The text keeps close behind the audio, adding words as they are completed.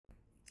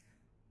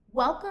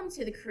Welcome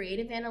to the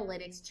Creative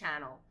Analytics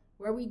channel,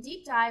 where we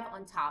deep dive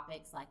on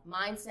topics like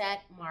mindset,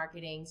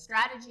 marketing,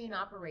 strategy, and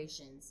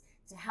operations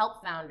to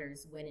help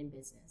founders win in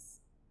business.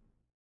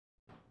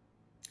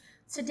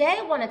 Today,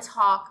 I want to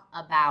talk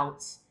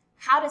about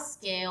how to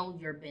scale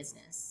your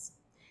business.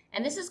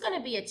 And this is going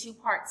to be a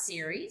two-part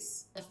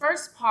series. The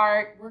first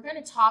part, we're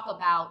going to talk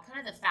about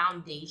kind of the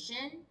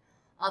foundation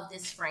of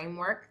this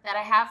framework that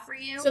I have for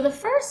you. So the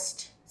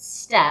first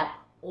step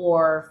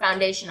or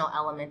foundational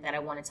element that I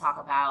want to talk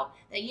about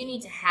that you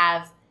need to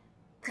have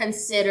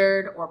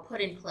considered or put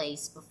in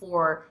place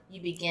before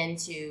you begin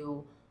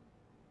to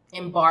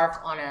embark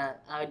on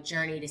a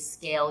journey to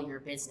scale your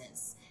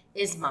business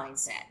is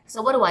mindset.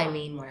 So what do I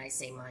mean when I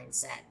say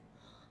mindset?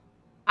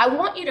 I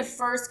want you to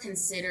first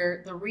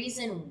consider the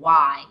reason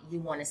why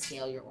you want to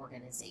scale your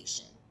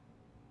organization.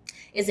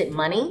 Is it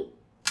money?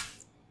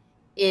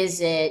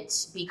 Is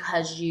it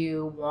because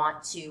you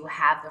want to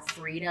have the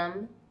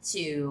freedom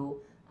to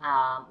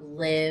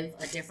live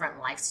a different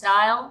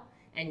lifestyle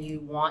and you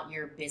want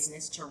your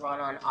business to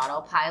run on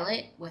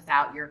autopilot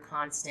without your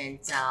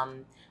constant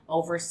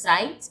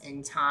oversight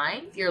and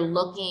time? If you're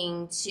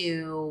looking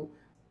to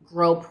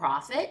grow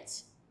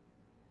profit,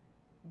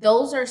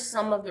 those are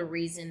some of the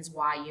reasons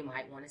why you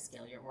might want to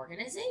scale your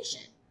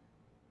organization.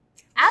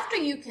 After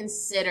you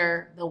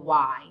consider the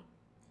why,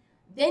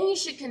 then you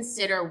should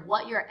consider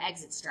what your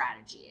exit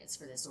strategy is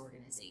for this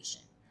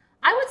organization.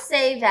 I would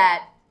say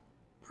that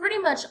pretty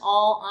much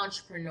all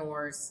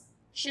entrepreneurs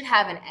should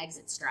have an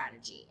exit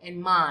strategy in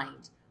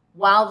mind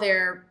while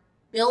they're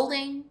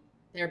building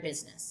their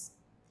business.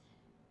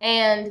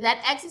 And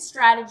that exit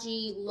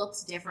strategy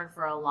looks different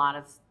for a lot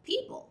of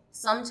people.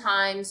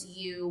 Sometimes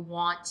you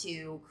want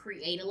to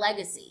create a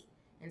legacy,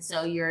 and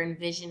so you're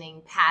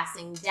envisioning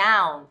passing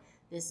down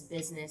this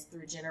business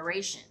through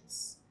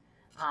generations.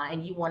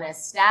 And you want to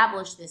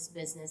establish this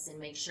business and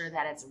make sure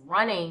that it's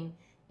running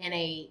in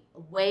a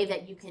way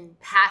that you can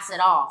pass it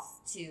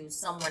off to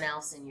someone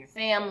else in your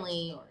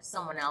family or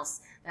someone else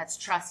that's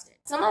trusted.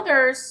 Some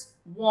others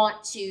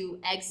want to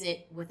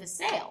exit with a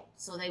sale.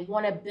 So they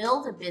want to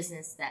build a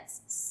business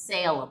that's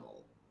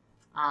saleable,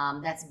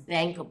 that's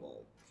bankable,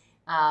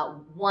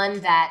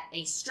 one that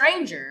a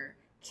stranger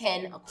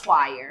can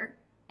acquire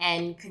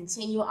and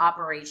continue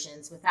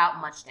operations without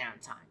much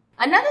downtime.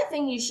 Another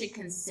thing you should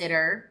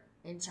consider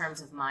in terms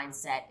of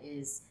mindset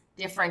is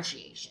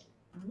differentiation.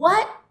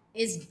 What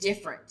is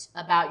different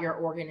about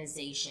your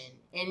organization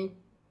in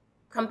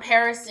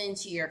comparison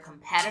to your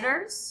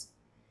competitors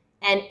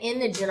and in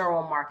the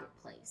general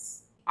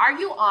marketplace? Are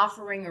you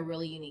offering a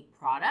really unique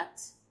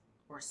product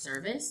or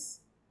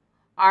service?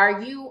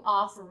 Are you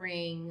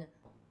offering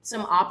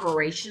some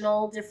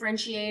operational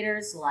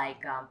differentiators like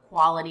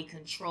quality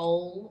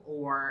control,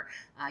 or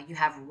you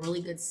have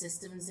really good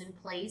systems in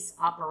place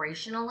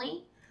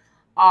operationally?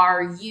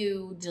 Are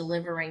you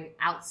delivering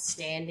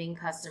outstanding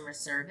customer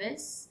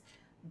service?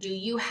 Do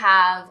you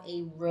have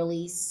a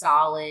really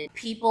solid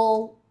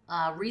people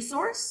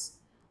resource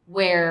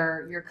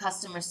where your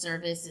customer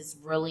service is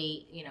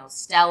really,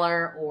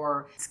 stellar,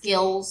 or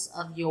skills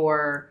of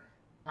your,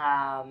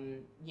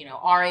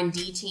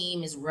 R&D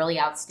team is really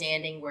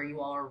outstanding, where you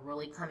all are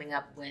really coming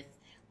up with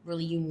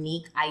really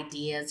unique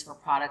ideas for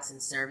products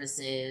and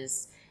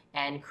services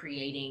and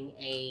creating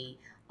a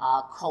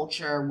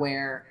culture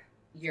where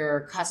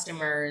your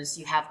customers,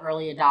 you have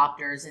early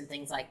adopters and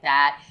things like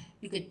that.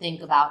 You could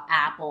think about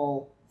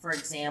Apple, for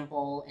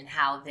example, and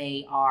how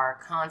they are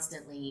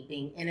constantly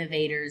being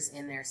innovators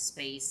in their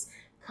space,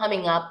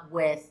 coming up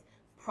with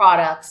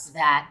products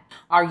that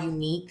are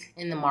unique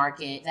in the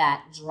market,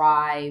 that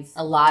drive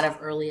a lot of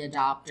early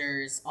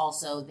adopters.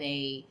 Also,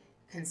 they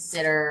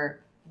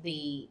consider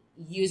the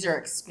user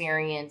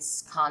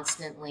experience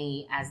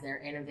constantly as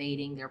they're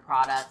innovating their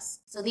products.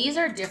 So these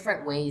are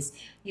different ways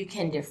you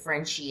can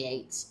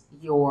differentiate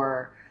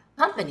your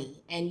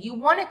company, and you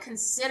want to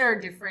consider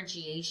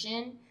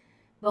differentiation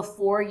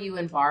before you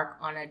embark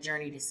on a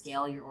journey to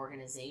scale your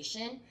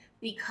organization,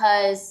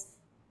 because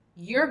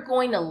you're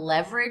going to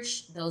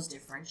leverage those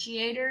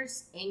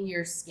differentiators in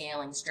your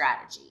scaling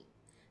strategy.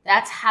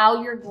 That's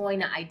how you're going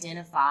to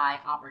identify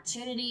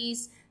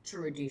opportunities to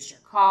reduce your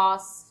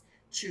costs,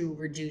 to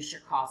reduce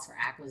your cost for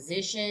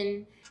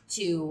acquisition,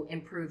 to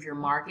improve your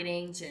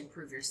marketing, to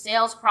improve your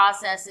sales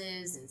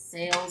processes and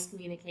sales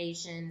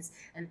communications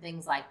and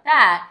things like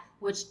that,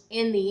 which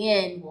in the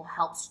end will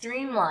help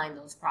streamline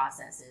those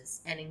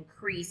processes and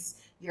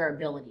increase your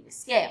ability to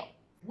scale.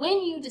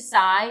 When you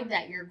decide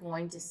that you're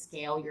going to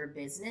scale your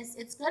business,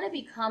 it's going to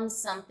become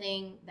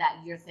something that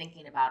you're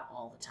thinking about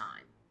all the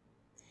time.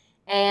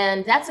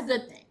 And that's a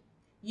good thing.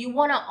 You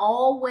want to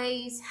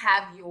always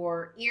have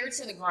your ear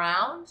to the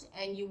ground,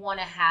 and you want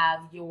to have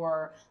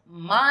your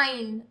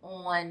mind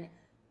on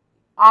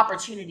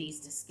opportunities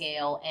to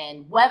scale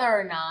and whether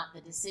or not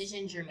the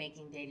decisions you're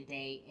making day to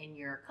day in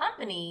your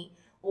company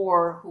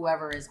or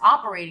whoever is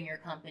operating your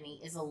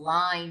company is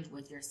aligned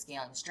with your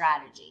scaling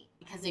strategy.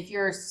 Because if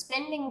you're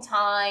spending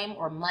time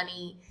or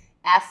money,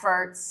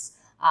 efforts,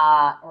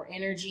 or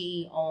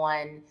energy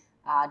on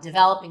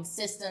developing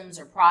systems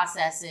or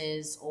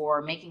processes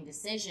or making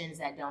decisions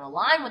that don't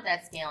align with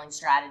that scaling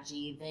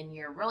strategy, then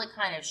you're really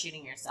kind of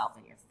shooting yourself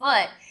in your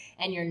foot,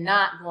 and you're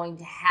not going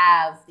to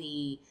have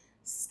the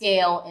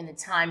scale in the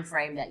time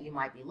frame that you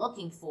might be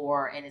looking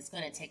for, and it's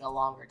going to take a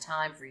longer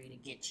time for you to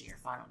get to your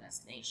final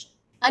destination.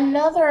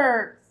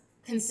 Another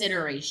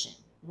consideration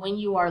when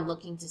you are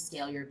looking to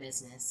scale your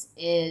business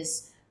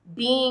is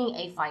being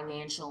a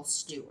financial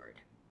steward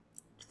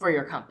for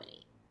your company.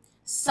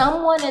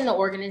 Someone in the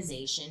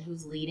organization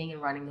who's leading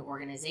and running the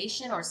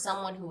organization, or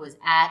someone who is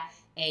at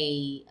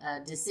a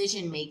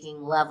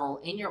decision-making level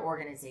in your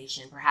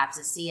organization, perhaps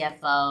a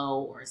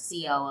CFO or a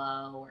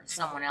COO or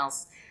someone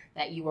else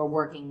that you are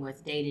working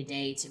with day to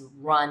day to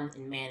run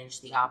and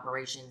manage the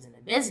operations in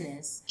the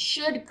business,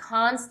 should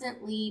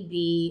constantly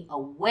be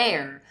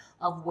aware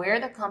of where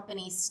the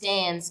company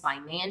stands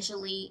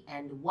financially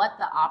and what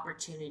the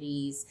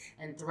opportunities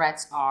and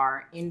threats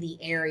are in the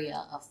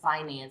area of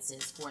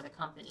finances for the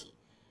company.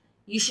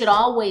 You should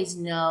always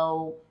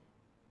know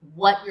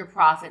what your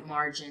profit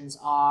margins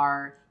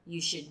are. You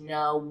should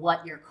know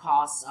what your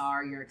costs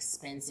are, your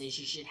expenses.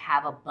 You should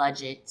have a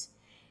budget.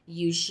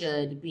 You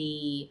should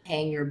be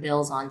paying your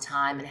bills on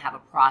time and have a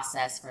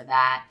process for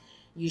that.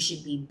 You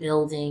should be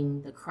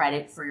building the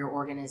credit for your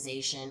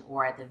organization,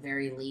 or at the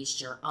very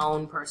least your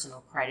own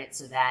personal credit,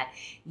 so that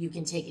you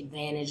can take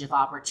advantage of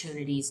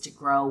opportunities to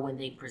grow when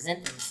they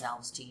present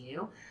themselves to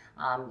you.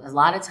 A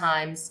lot of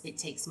times it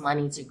takes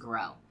money to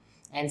grow.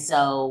 And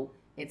so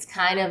it's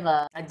kind of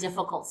a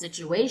difficult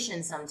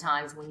situation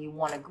sometimes when you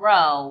want to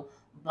grow,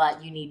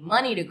 but you need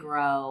money to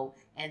grow.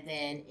 And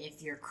then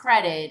if your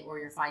credit or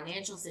your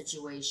financial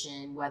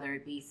situation, whether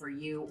it be for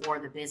you or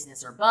the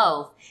business or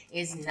both,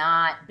 is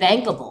not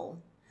bankable,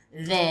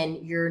 then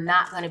you're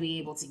not going to be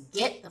able to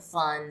get the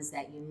funds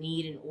that you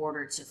need in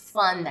order to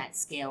fund that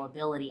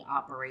scalability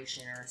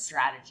operation or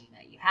strategy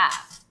that you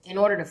have, in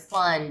order to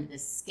fund the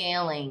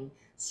scaling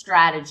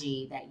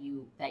strategy that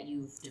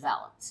you've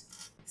developed.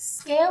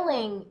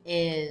 Scaling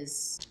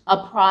is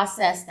a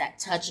process that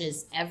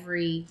touches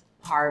every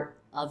part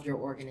of your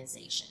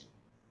organization.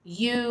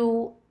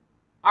 You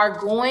are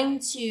going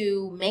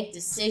to make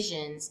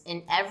decisions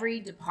in every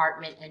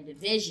department and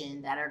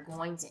division that are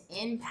going to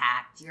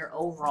impact your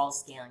overall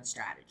scaling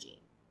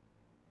strategy.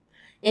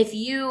 If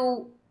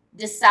you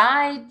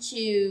decide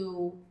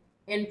to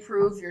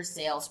improve your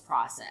sales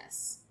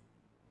process,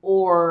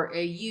 or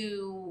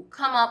you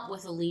come up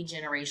with a lead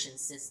generation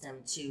system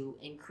to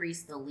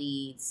increase the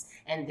leads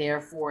and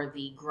therefore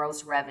the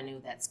gross revenue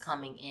that's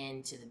coming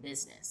into the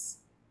business,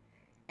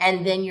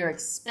 and then your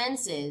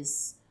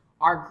expenses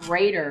are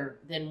greater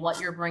than what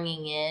you're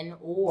bringing in,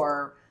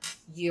 or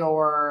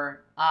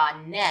your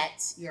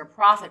net, your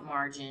profit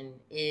margin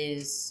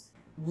is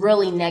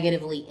really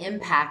negatively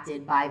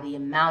impacted by the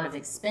amount of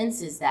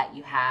expenses that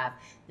you have,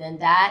 then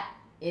that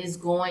is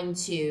going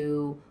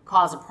to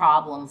cause a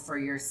problem for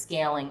your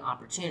scaling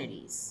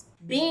opportunities.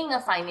 Being a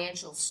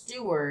financial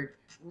steward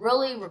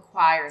really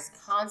requires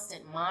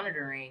constant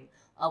monitoring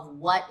of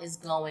what is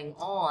going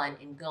on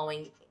and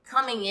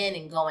coming in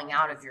and going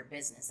out of your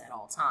business at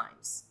all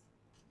times.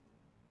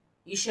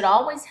 You should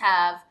always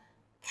have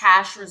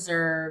cash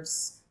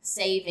reserves,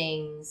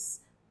 savings,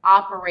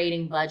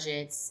 operating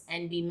budgets,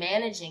 and be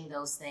managing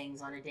those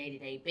things on a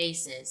day-to-day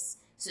basis,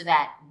 so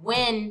that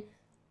when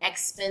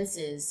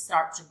expenses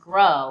start to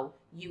grow,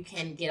 you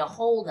can get a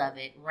hold of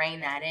it,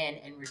 rein that in,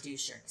 and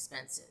reduce your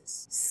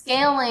expenses.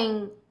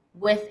 Scaling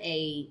with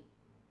a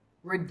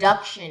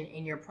reduction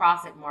in your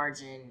profit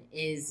margin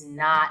is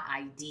not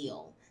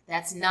ideal.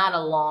 That's not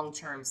a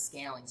long-term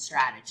scaling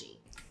strategy.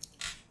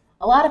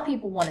 A lot of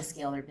people want to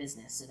scale their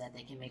business so that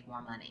they can make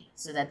more money,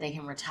 so that they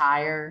can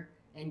retire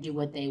and do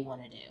what they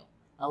want to do.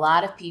 A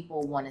lot of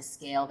people want to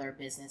scale their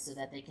business so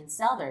that they can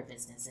sell their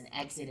business and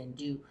exit and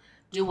do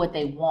what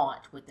they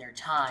want with their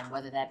time,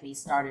 whether that be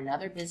start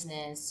another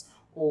business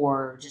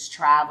or just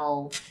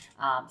travel.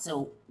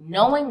 So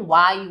knowing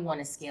why you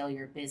want to scale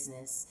your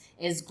business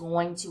is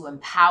going to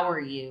empower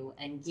you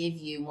and give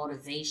you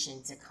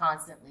motivation to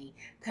constantly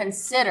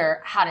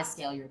consider how to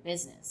scale your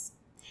business.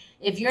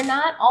 If you're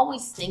not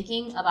always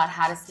thinking about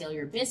how to scale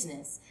your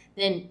business,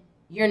 then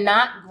you're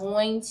not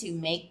going to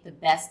make the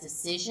best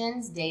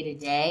decisions day to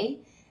day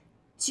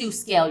to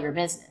scale your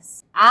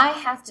business. I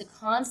have to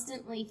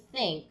constantly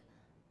think,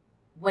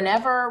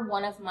 whenever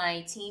one of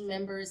my team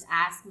members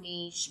asks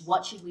me,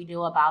 what should we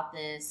do about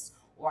this?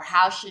 Or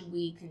how should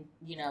we,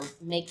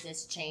 make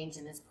this change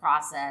in this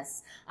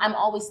process? I'm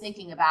always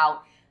thinking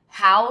about,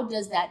 how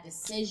does that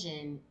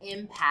decision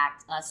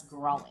impact us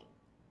growing?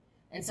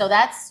 And so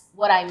that's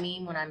what I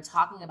mean when I'm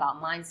talking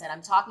about mindset.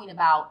 I'm talking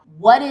about,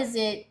 what is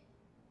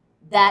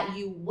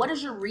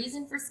your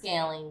reason for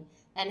scaling,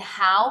 and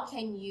how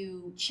can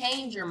you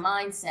change your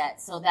mindset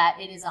so that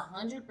it is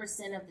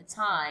 100% of the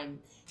time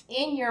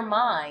in your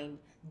mind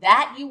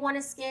that you want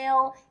to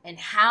scale, and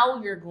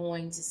how you're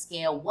going to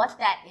scale, what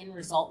that end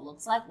result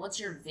looks like, what's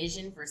your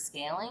vision for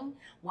scaling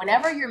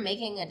whenever you're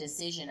making a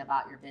decision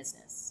about your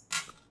business.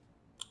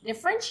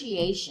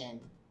 Differentiation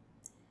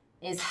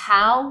is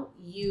how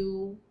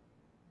you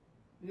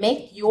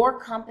make your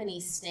company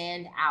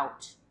stand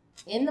out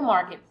in the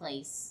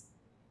marketplace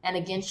and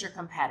against your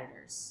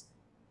competitors,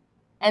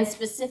 and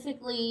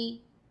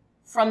specifically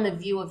from the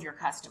view of your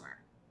customer.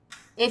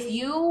 If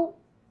you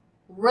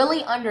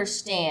really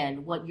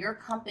understand what your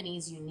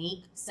company's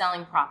unique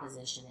selling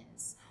proposition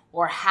is,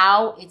 or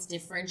how it's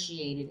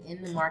differentiated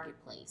in the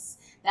marketplace,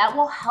 that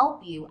will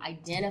help you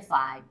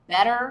identify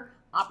better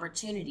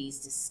opportunities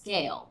to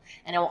scale.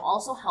 And it will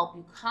also help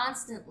you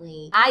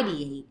constantly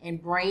ideate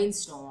and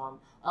brainstorm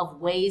of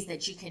ways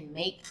that you can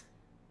make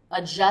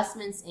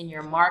adjustments in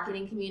your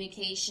marketing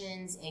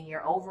communications, in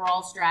your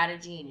overall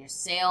strategy, in your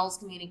sales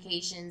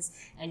communications,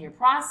 and your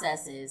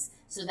processes,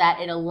 so that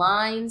it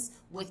aligns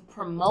with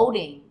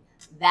promoting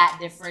that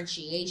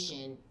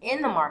differentiation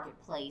in the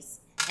marketplace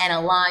and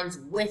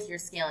aligns with your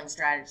scaling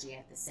strategy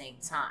at the same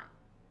time.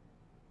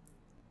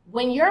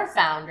 When you're a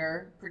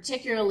founder,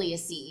 particularly a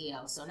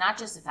CEO, so not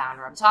just a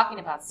founder, I'm talking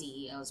about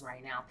CEOs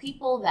right now,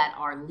 people that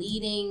are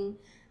leading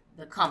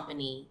the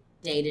company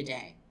day to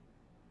day.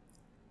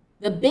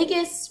 The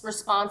biggest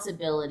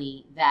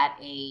responsibility that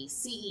a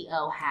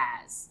CEO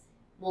has,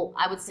 well,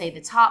 I would say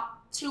the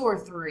top 2 or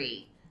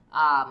 3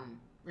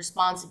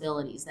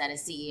 responsibilities that a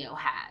CEO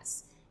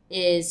has,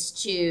 is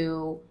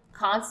to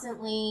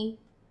constantly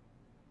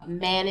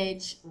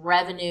manage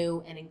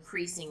revenue and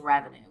increasing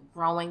revenue,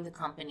 growing the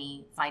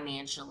company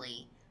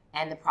financially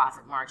and the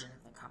profit margin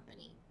of the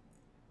company.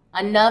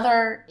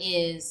 Another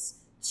is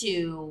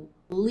to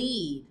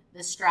lead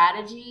the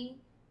strategy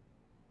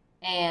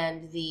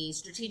and the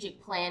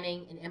strategic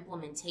planning and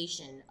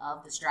implementation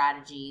of the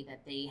strategy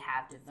that they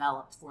have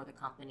developed for the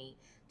company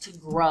to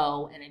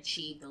grow and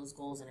achieve those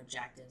goals and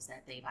objectives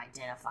that they've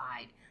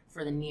identified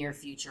for the near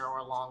future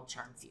or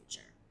long-term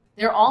future.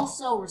 They're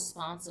also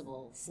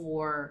responsible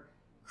for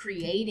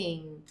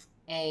creating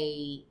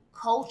a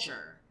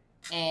culture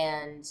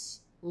and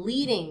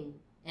leading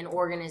an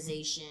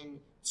organization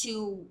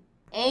to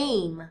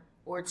aim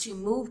or to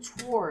move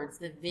towards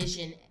the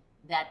vision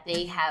that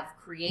they have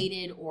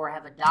created or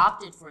have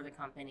adopted for the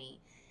company,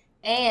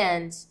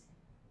 and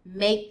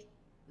make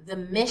the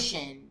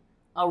mission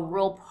a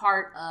real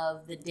part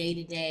of the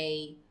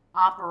day-to-day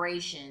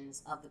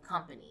operations of the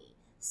company,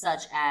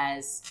 such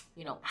as,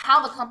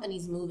 how the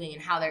company's moving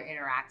and how they're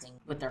interacting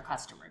with their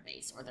customer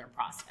base or their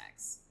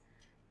prospects.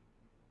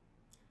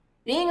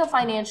 Being a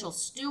financial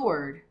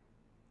steward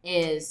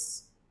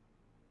is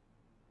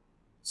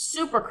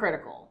super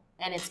critical,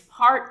 and it's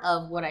part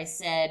of what I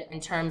said in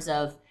terms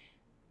of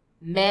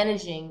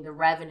managing the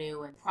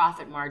revenue and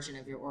profit margin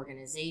of your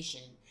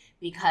organization,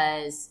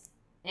 because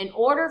in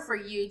order for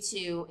you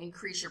to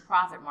increase your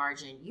profit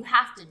margin, you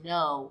have to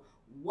know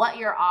what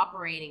your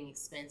operating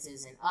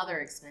expenses and other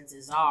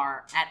expenses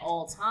are at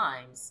all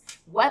times,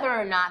 whether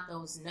or not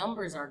those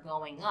numbers are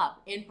going up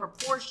in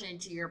proportion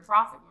to your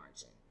profit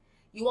margin.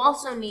 You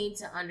also need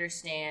to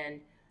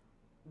understand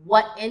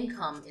what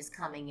income is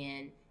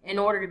coming in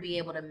order to be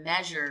able to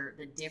measure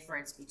the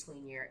difference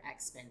between your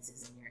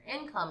expenses and your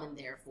income, and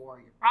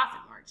therefore your profit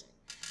margin.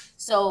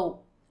 So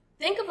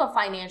think of a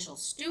financial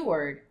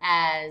steward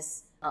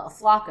as a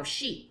flock of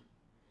sheep.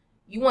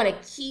 You want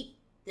to keep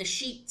the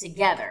sheep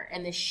together,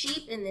 and the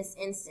sheep in this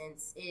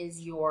instance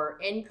is your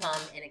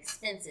income and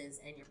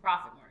expenses and your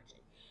profit margin.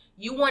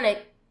 You want to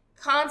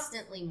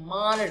constantly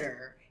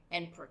monitor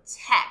and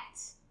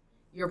protect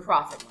your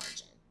profit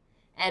margin.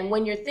 And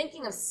when you're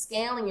thinking of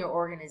scaling your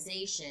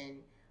organization,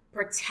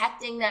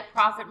 protecting that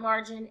profit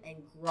margin and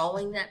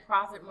growing that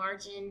profit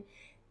margin,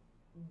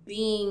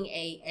 being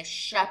a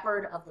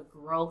shepherd of the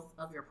growth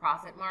of your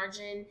profit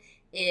margin,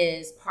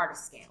 is part of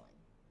scaling.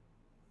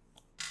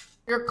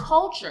 Your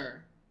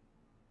culture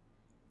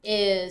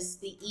is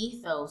the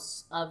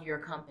ethos of your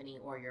company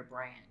or your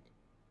brand.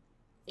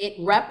 It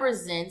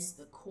represents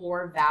the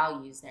core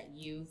values that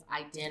you've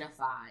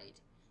identified.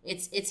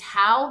 It's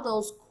how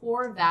those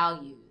core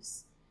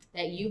values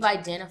that you've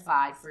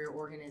identified for your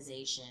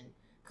organization,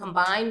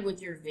 combined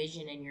with your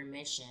vision and your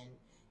mission,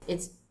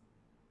 it's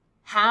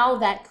how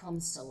that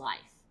comes to life.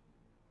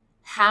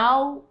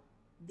 How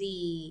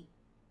the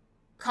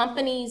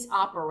company's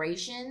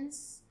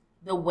operations,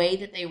 the way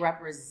that they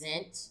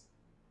represent,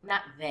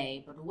 not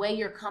they, but the way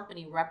your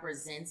company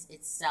represents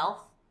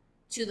itself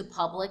to the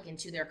public and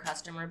to their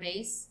customer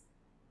base,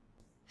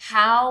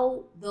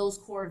 how those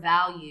core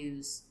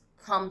values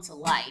come to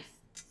life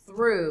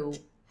through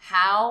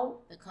how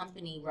the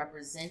company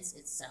represents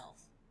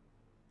itself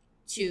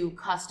to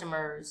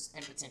customers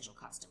and potential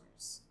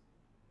customers.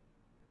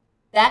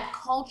 That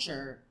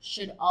culture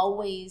should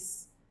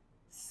always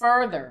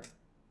further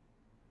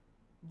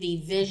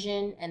the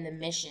vision and the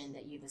mission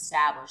that you've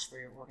established for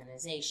your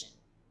organization.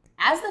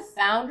 As the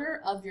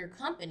founder of your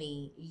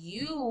company,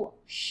 you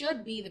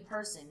should be the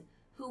person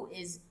who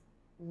is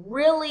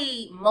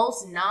really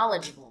most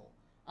knowledgeable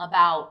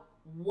about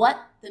what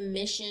the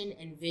mission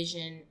and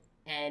vision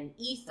and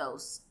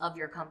ethos of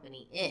your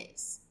company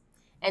is.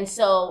 And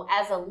so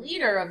as a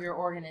leader of your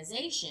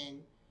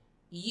organization,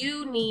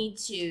 you need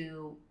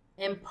to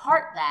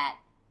impart that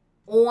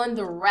on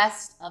the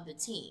rest of the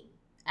team.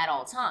 at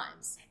all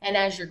times. And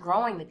as you're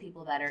growing the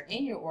people that are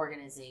in your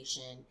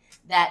organization,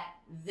 that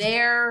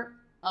they're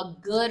a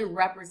good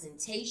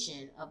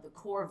representation of the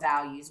core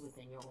values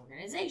within your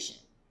organization.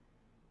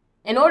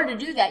 In order to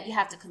do that, you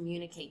have to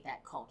communicate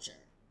that culture.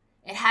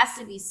 It has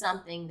to be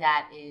something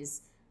that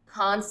is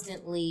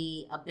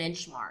constantly a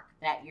benchmark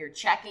that you're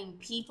checking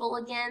people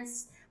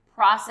against,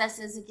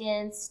 processes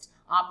against,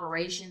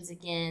 operations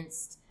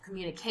against,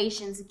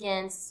 communications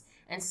against.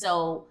 And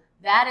so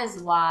that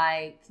is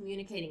why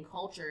communicating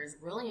culture is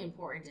really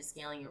important to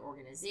scaling your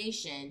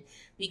organization,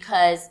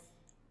 because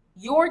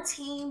your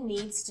team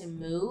needs to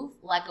move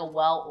like a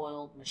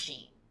well-oiled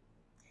machine.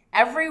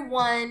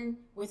 Everyone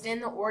within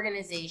the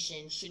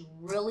organization should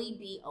really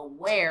be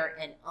aware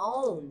and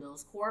own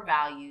those core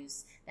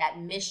values, that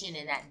mission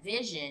and that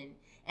vision,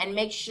 and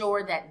make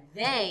sure that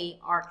they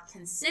are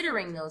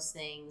considering those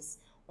things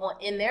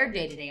in their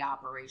day-to-day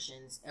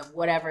operations of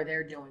whatever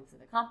they're doing for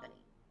the company.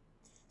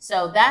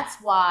 So that's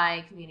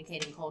why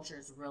communicating culture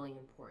is really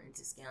important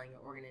to scaling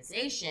your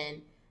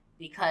organization,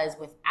 because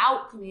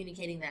without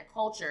communicating that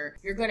culture,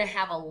 you're going to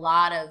have a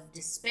lot of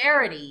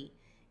disparity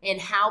in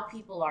how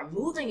people are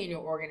moving in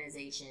your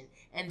organization,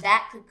 and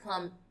that could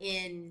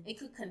it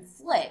could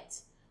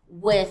conflict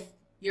with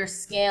your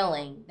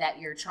scaling that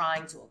you're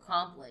trying to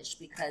accomplish,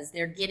 because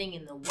they're getting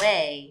in the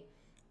way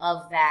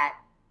of that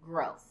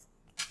growth.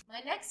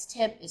 My next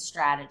tip is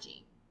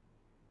strategy.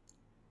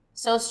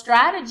 So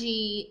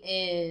strategy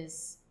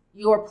is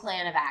your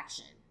plan of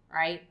action,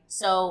 right?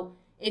 So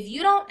if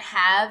you don't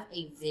have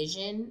a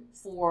vision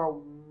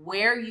for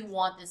where you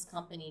want this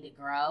company to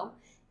grow,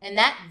 and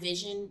that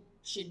vision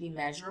should be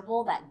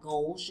measurable, that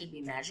goal should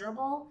be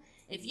measurable.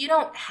 If you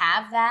don't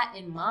have that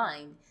in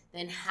mind,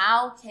 then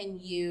how can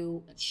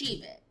you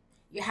achieve it?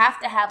 You have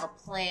to have a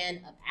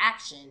plan of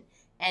action,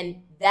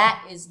 and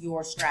that is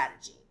your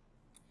strategy.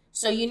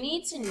 So you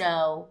need to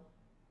know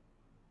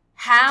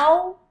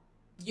how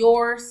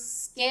your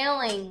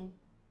scaling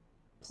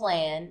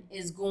plan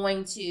is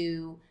going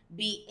to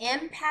be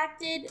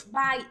impacted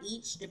by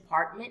each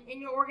department in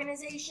your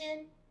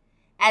organization,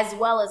 as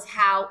well as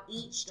how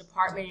each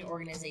department in your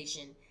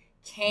organization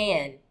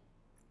can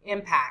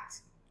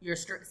impact your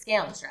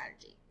scaling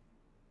strategy.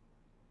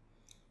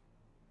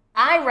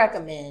 I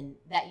recommend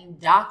that you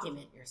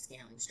document your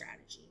scaling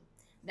strategy,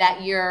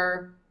 that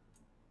you're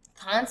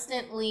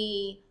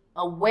constantly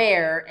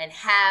aware and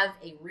have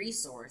a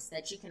resource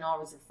that you can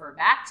always refer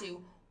back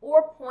to,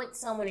 or point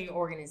someone in your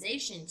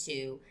organization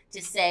to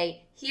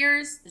say,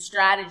 here's the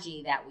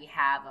strategy that we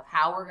have of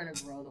how we're going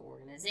to grow the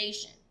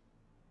organization.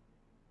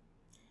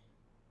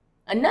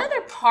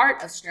 Another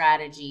part of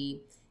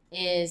strategy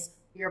is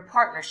your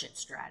partnership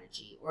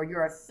strategy or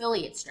your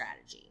affiliate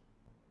strategy.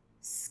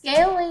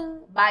 Scaling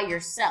by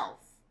yourself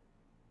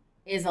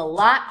is a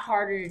lot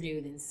harder to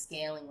do than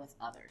scaling with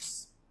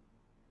others.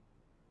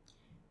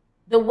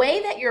 The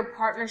way that your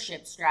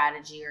partnership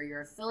strategy or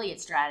your affiliate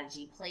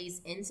strategy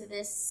plays into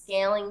this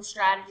scaling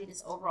strategy,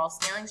 this overall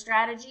scaling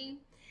strategy,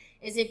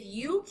 is if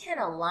you can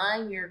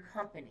align your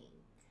company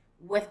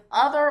with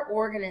other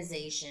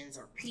organizations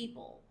or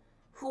people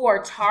who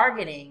are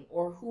targeting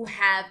or who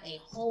have a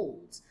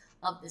hold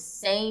of the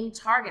same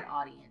target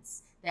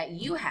audience that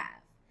you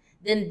have,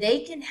 then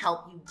they can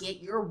help you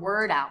get your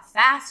word out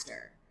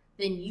faster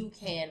than you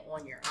can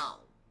on your own.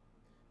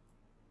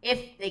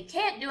 If they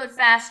can't do it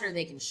faster,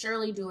 they can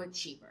surely do it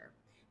cheaper,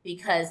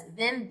 because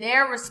then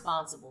they're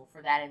responsible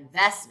for that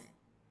investment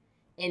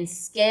in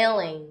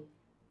scaling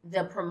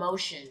the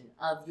promotion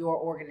of your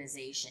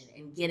organization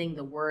and getting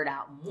the word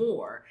out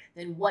more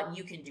than what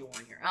you can do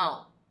on your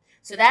own.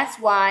 So that's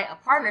why a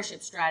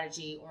partnership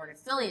strategy or an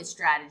affiliate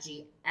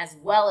strategy, as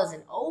well as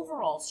an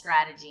overall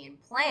strategy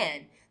and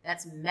plan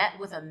that's met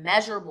with a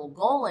measurable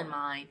goal in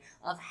mind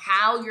of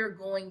how you're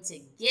going to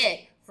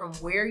get from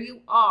where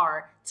you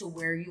are to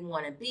where you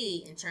want to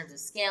be in terms of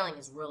scaling,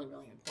 is really,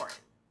 really important.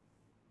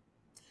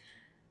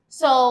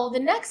 So the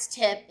next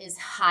tip is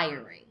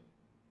hiring.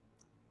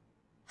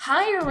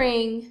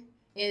 Hiring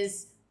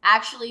is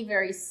actually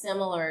very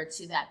similar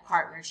to that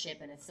partnership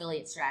and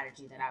affiliate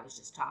strategy that I was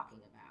just talking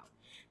about.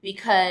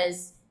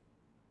 Because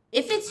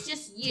if it's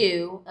just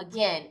you,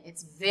 again,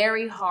 it's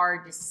very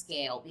hard to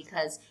scale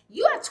because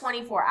you have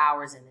 24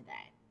 hours in the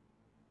day.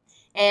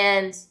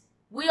 And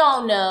we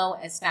all know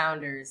as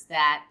founders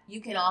that you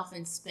can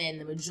often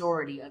spend the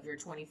majority of your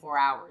 24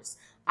 hours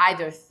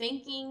either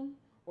thinking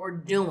or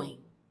doing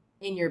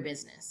in your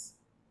business.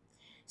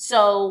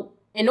 So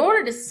in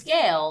order to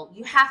scale,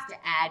 you have to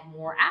add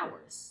more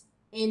hours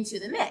into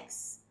the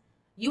mix.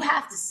 You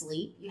have to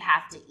sleep, you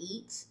have to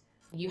eat,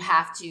 you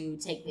have to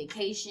take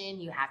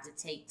vacation, you have to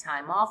take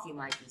time off, you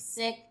might be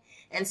sick.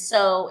 And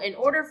so in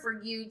order for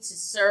you to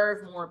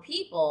serve more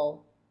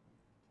people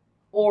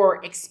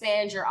or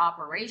expand your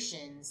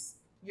operations,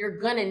 you're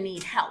going to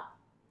need help.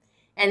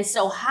 And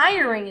so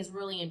hiring is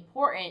really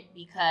important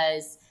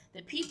because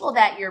the people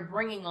that you're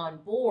bringing on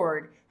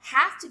board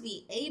have to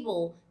be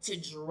able to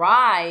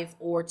drive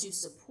or to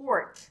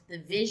support the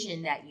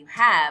vision that you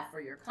have for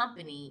your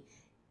company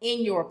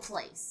in your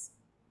place.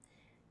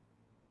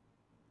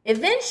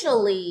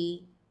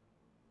 Eventually,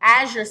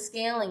 as you're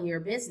scaling your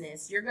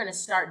business, you're going to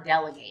start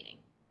delegating.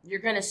 You're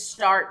going to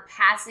start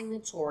passing the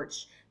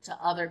torch to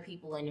other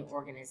people in your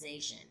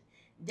organization.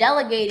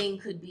 Delegating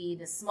could be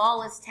the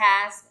smallest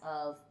task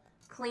of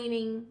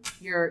cleaning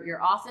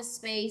your office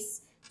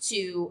space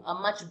to a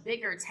much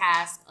bigger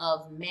task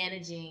of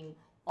managing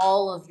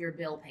all of your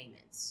bill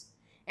payments.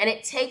 And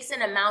it takes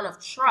an amount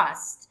of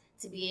trust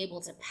to be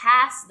able to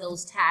pass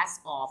those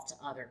tasks off to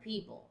other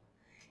people.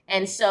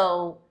 And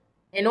so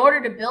in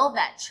order to build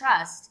that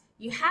trust,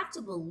 you have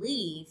to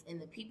believe in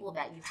the people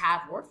that you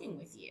have working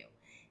with you.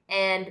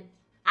 And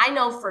I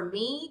know for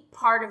me,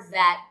 part of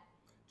that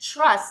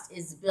trust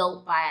is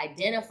built by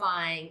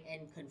identifying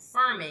and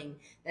confirming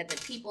that the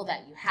people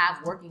that you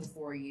have working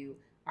for you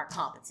are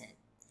competent.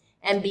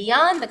 And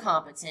beyond the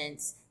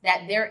competence,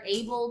 that they're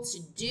able to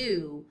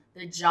do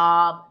the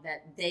job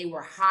that they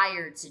were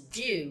hired to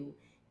do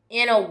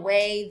in a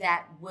way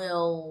that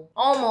will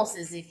almost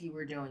as if you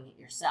were doing it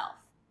yourself.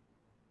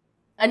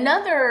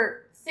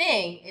 Another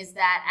thing is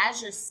that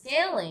as you're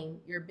scaling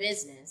your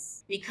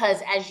business,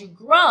 because as you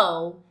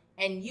grow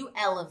and you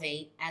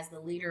elevate as the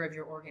leader of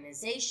your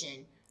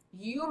organization,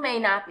 you may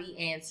not be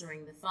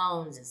answering the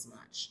phones as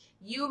much.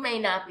 You may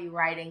not be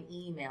writing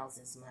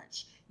emails as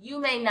much. You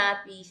may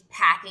not be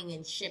packing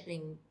and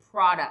shipping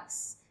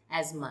products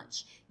as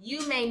much.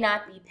 You may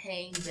not be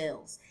paying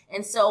bills.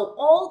 And so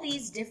all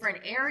these different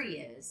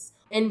areas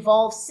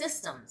involve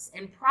systems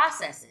and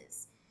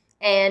processes.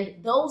 And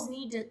those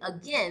need to,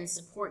 again,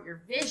 support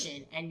your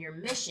vision and your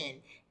mission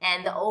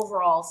and the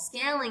overall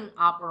scaling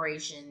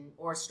operation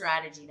or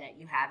strategy that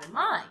you have in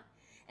mind.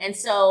 And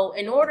so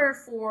in order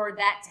for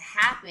that to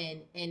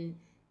happen in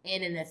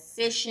an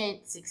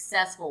efficient,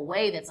 successful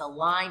way that's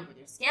aligned with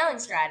your scaling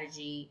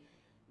strategy,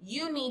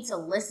 you need to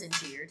listen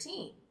to your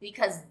team,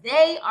 because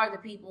they are the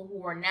people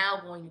who are now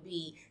going to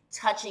be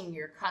touching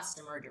your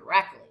customer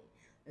directly.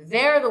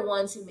 They're the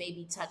ones who may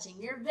be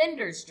touching your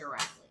vendors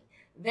directly.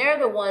 They're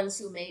the ones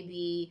who may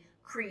be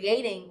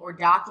creating or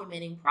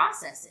documenting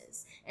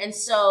processes. And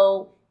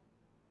so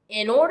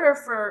in order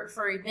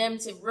for them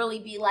to really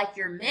be like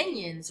your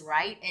minions,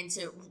 right, and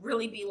to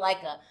really be like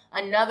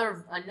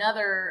another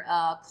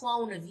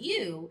clone of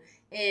you,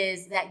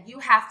 is that you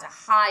have to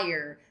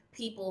hire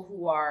people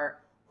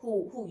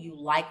who you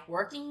like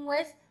working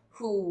with,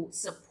 who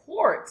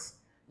support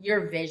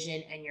your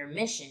vision and your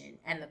mission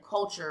and the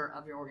culture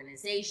of your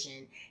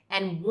organization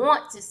and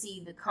want to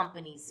see the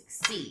company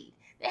succeed.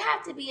 They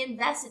have to be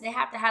invested. They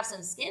have to have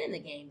some skin in the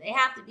game. They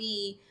have to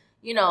be,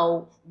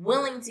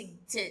 willing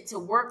to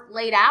work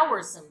late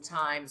hours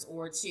sometimes,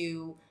 or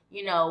to,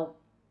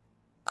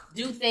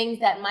 do things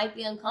that might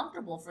be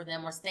uncomfortable for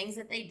them, or things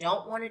that they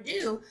don't want to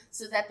do,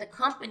 so that the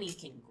company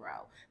can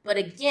grow. But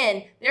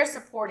again, they're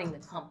supporting the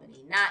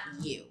company, not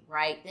you,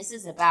 right? This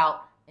is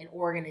about an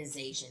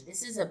organization.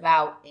 This is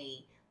about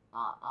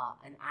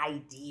an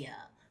idea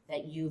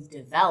that you've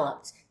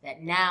developed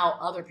that now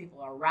other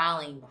people are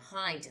rallying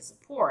behind to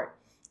support.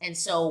 And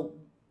so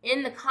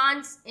in the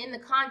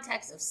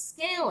context of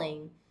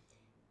scaling,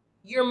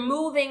 you're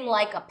moving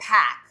like a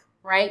pack,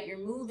 right? You're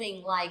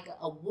moving like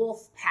a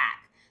wolf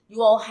pack.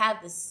 You all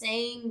have the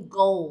same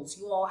goals.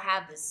 You all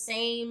have the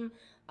same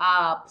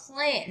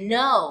plan.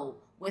 No,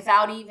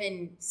 without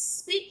even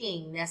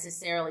speaking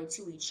necessarily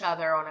to each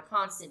other on a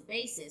constant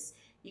basis,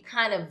 you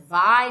kind of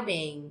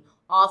vibing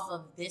off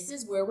of, this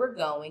is where we're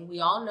going. We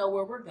all know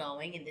where we're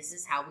going, and this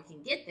is how we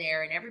can get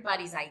there. And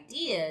everybody's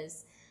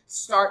ideas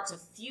start to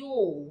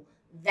fuel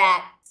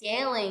that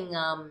scaling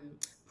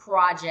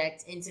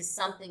project into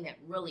something that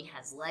really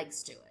has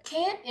legs to it.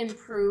 Can't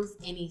improve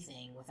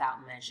anything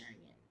without measuring it.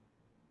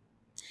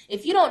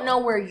 If you don't know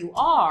where you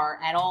are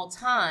at all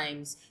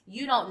times,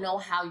 you don't know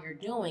how you're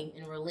doing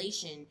in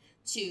relation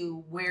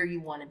to where you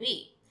want to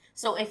be.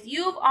 So if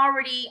you've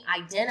already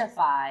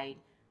identified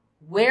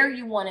where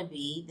you want to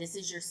be, this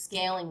is your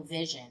scaling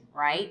vision,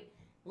 right?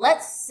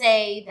 Let's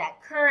say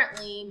that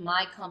currently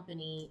my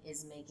company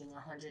is making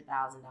 $100,000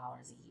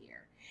 a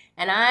year,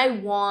 and I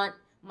want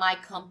my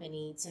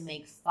company to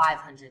make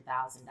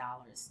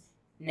 $500,000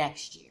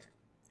 next year,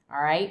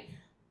 all right?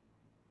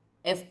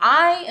 If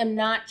I am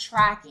not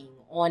tracking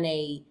on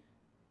a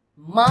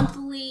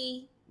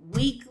monthly,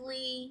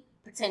 weekly,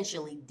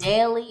 potentially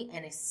daily,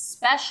 and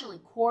especially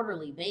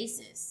quarterly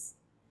basis,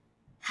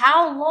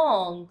 how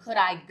long could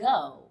I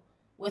go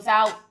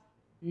without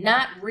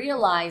not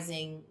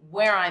realizing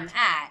where I'm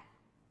at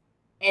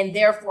and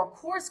therefore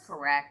course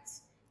correct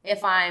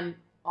if I'm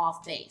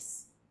off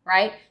base,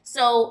 right?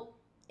 So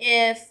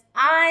if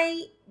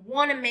I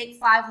want to make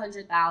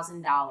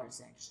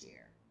 $500,000 next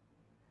year,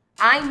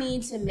 I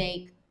need to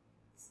make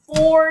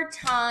 4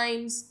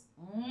 times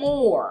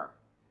more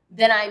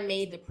than I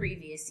made the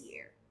previous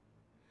year.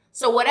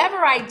 So whatever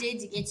I did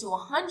to get to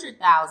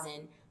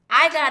 100,000,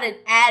 I got to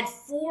add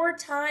 4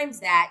 times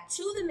that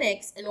to the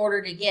mix in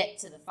order to get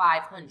to the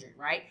 500,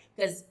 right?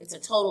 Because it's a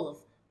total of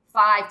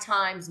 5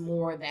 times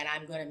more that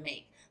I'm going to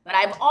make. But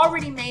I've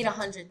already made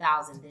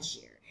 100,000 this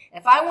year.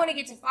 If I want to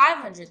get to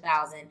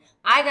 500,000,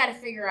 I got to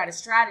figure out a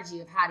strategy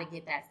of how to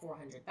get that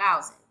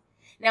 400,000.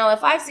 Now,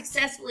 if I've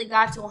successfully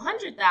got to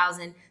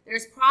 100,000,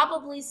 there's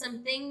probably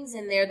some things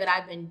in there that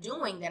I've been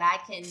doing that I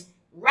can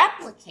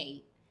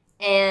replicate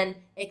and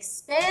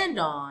expand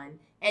on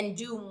and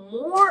do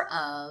more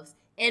of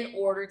in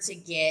order to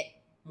get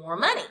more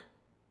money.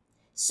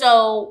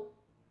 So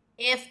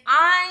if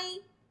I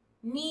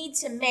need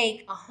to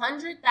make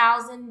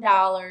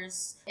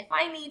 $100,000, if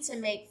I need to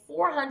make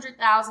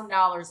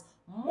 $400,000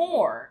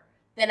 more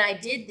than I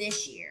did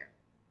this year,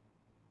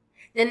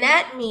 then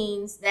that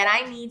means that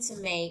I need to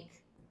make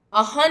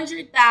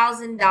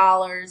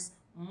 $100,000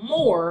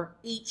 more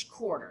each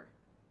quarter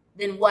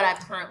than what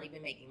I've currently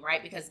been making,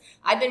 right? Because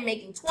I've been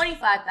making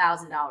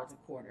 $25,000 a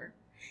quarter.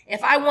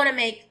 If I want to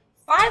make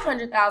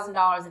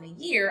 $500,000 in a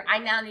year, I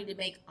now need to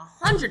make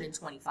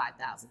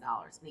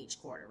 $125,000 in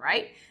each quarter,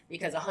 right?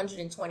 Because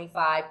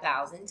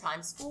 125,000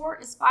 times 4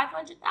 is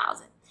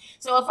 500,000.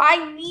 So if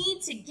I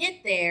need to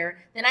get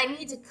there, then I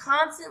need to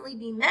constantly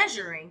be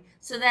measuring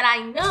so that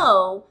I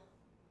know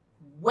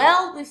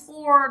well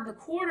before the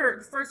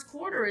first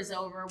quarter is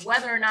over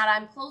whether or not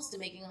I'm close to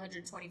making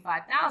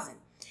 125,000.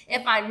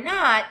 If I'm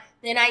not,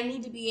 then I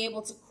need to be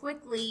able to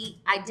quickly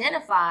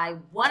identify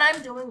what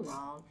I'm doing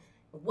wrong,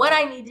 what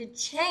I need to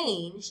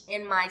change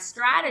in my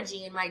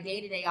strategy in my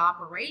day-to-day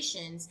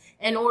operations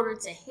in order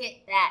to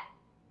hit that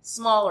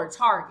smaller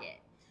target.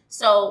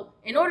 So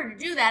in order to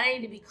do that, I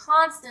need to be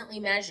constantly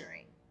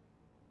measuring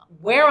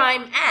where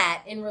I'm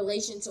at in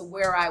relation to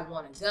where I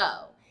want to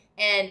go.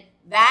 And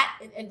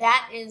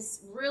that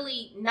is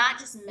really not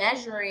just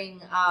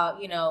measuring,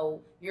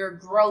 your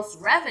gross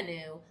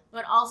revenue,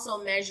 but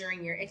also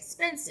measuring your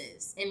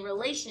expenses in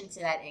relation to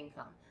that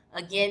income.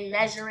 Again,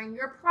 measuring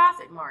your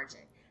profit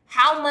margin.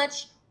 How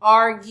much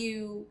are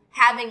you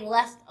having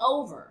left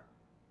over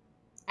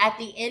at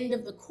the end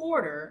of the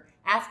quarter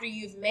after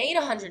you've made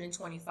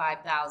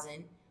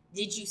 $125,000?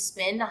 Did you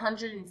spend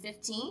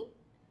 $115,000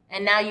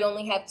 and now you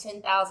only have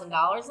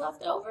 $10,000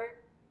 left over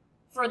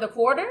for the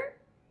quarter?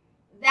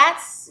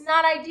 That's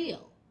not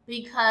ideal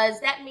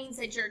because that means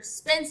that your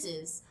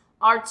expenses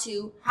are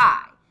too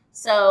high.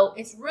 So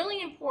it's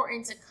really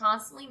important to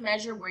constantly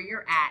measure where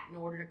you're at in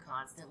order to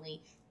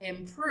constantly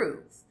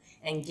improve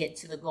and get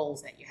to the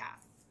goals that you have.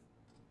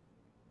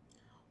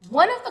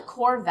 One of the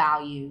core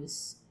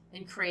values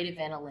in creative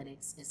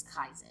analytics is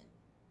Kaizen.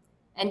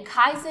 And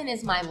Kaizen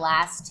is my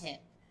last tip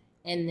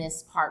in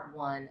this part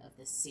 1 of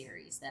this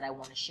series that I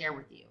want to share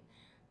with you.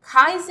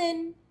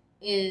 Kaizen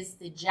is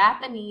the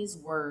Japanese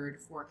word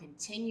for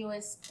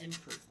continuous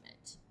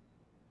improvement.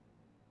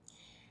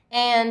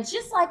 And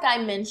just like I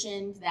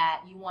mentioned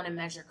that you want to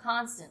measure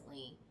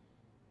constantly,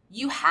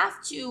 you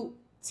have to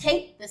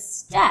take the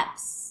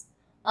steps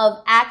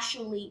of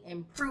actually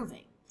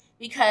improving.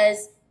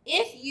 Because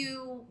if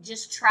you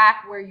just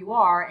track where you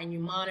are and you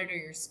monitor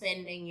your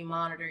spending, you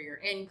monitor your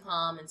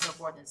income and so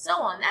forth and so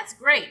on, that's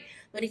great.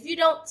 But if you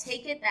don't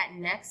take it that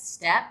next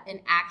step and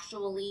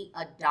actually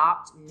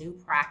adopt new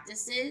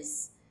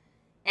practices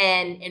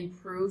and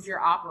improve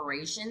your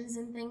operations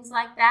and things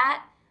like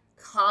that,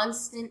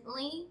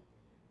 constantly,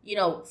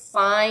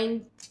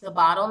 find the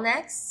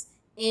bottlenecks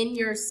in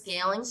your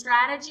scaling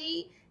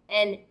strategy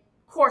and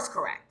course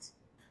correct.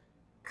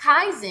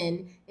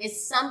 Kaizen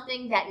is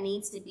something that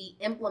needs to be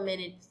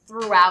implemented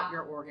throughout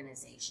your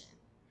organization.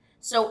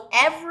 So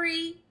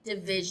every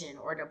division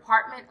or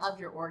department of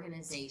your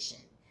organization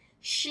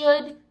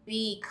should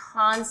be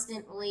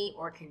constantly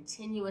or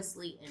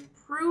continuously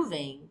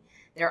improving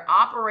their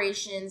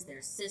operations,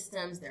 their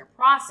systems, their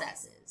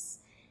processes.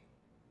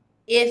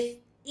 If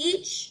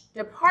each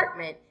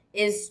department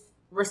is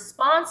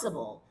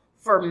responsible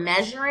for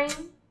measuring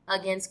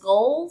against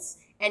goals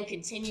and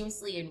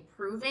continuously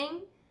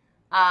improving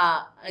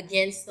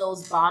against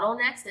those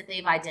bottlenecks that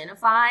they've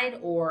identified,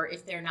 or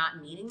if they're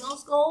not meeting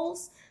those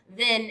goals,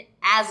 then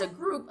as a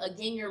group,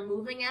 again, you're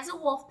moving as a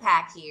wolf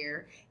pack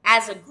here.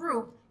 As a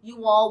group,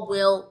 you all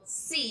will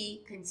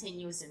see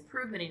continuous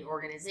improvement in your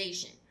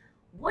organization.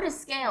 What is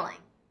scaling?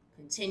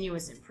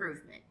 Continuous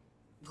improvement.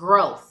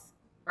 Growth,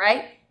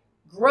 right?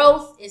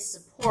 Growth is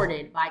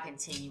supported by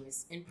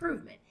continuous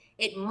improvement.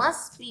 It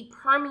must be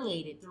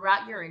permeated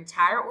throughout your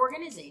entire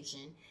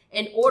organization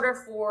in order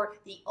for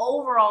the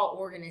overall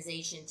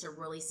organization to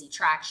really see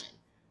traction.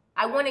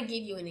 I want to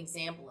give you an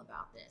example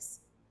about this.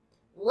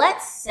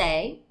 Let's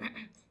say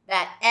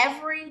that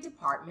every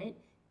department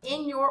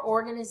in your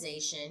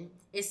organization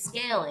is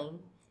scaling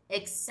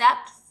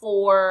except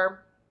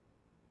for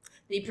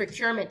the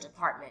procurement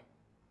department.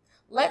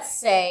 Let's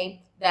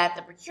say that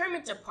the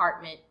procurement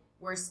department,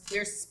 where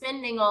they're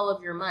spending all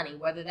of your money,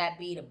 whether that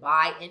be to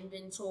buy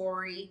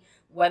inventory,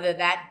 whether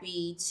that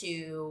be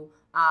to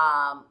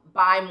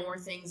buy more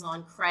things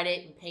on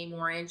credit and pay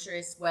more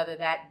interest, whether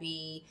that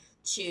be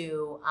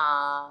to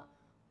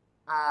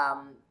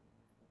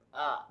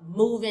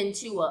move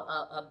into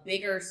a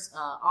bigger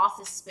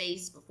office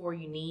space before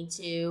you need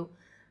to,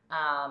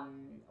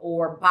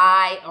 or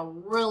buy a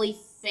really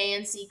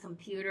fancy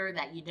computer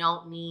that you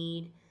don't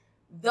need.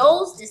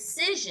 Those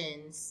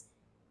decisions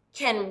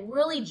can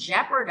really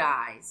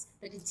jeopardize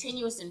the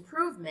continuous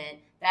improvement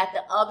that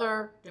the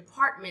other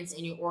departments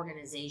in your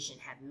organization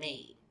have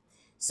made.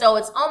 So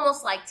it's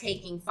almost like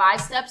taking 5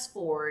 steps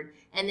forward,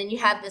 and then you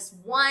have this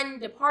one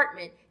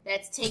department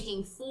that's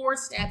taking 4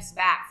 steps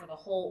back for the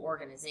whole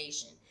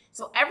organization.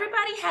 So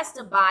everybody has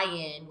to buy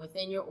in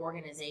within your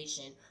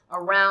organization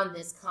around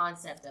this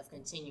concept of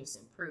continuous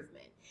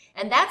improvement.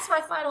 And that's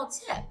my final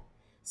tip.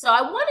 So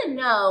I want to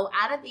know,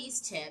 out of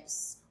these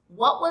tips,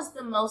 what was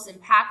the most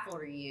impactful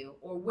to you,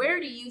 or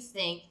where do you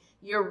think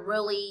you're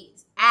really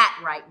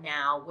at right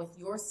now with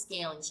your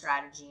scaling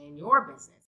strategy in your business?